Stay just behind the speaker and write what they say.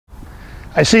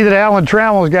I see that Alan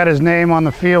Trammell's got his name on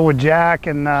the field with Jack,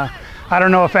 and I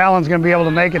don't know if Alan's going to be able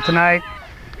to make it tonight.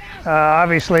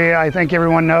 Obviously, I think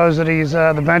everyone knows that he's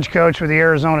the bench coach for the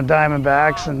Arizona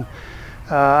Diamondbacks, and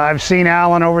I've seen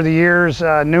Alan over the years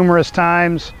numerous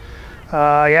times. He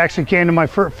actually came to my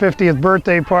 50th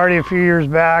birthday party a few years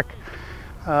back.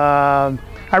 I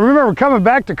remember coming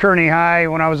back to Kearny High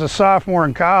when I was a sophomore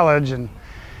in college, and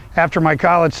after my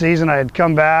college season I had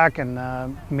come back, and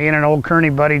me and an old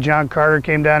Kearny buddy, John Carter,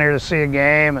 came down here to see a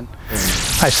game, and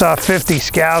I saw 50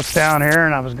 scouts down here,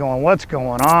 and I was going, what's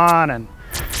going on? And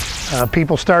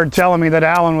people started telling me that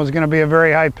Alan was going to be a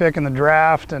very high pick in the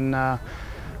draft, and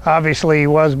obviously he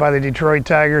was by the Detroit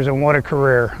Tigers, and what a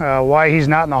career. Why he's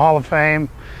not in the Hall of Fame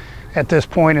at this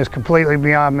point is completely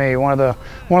beyond me. One of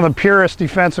the purest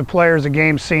defensive players the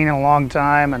game's seen in a long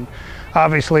time, and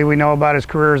obviously we know about his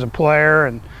career as a player,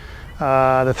 and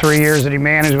the 3 years that he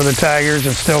managed with the Tigers,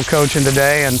 and still coaching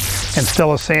today, and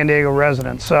still a San Diego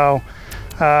resident. So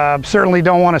certainly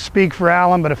don't want to speak for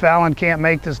Alan, but if Alan can't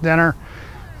make this dinner,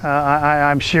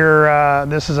 I'm sure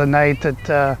this is a night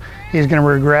that he's going to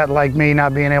regret, like me,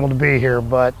 not being able to be here.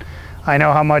 But I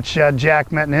know how much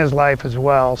Jack meant in his life as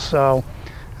well. So,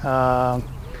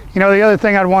 you know, the other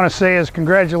thing I'd want to say is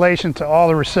congratulations to all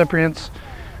the recipients.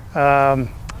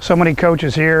 So many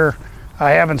coaches here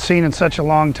I haven't seen in such a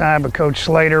long time, but Coach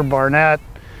Slater, Barnett,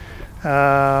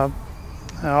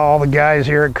 all the guys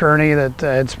here at Kearny that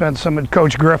had spent some,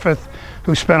 Coach Griffith,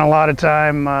 who spent a lot of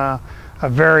time, a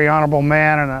very honorable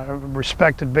man and a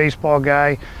respected baseball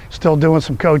guy, still doing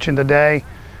some coaching today.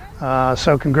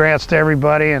 So congrats to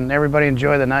everybody, and everybody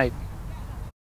enjoy the night.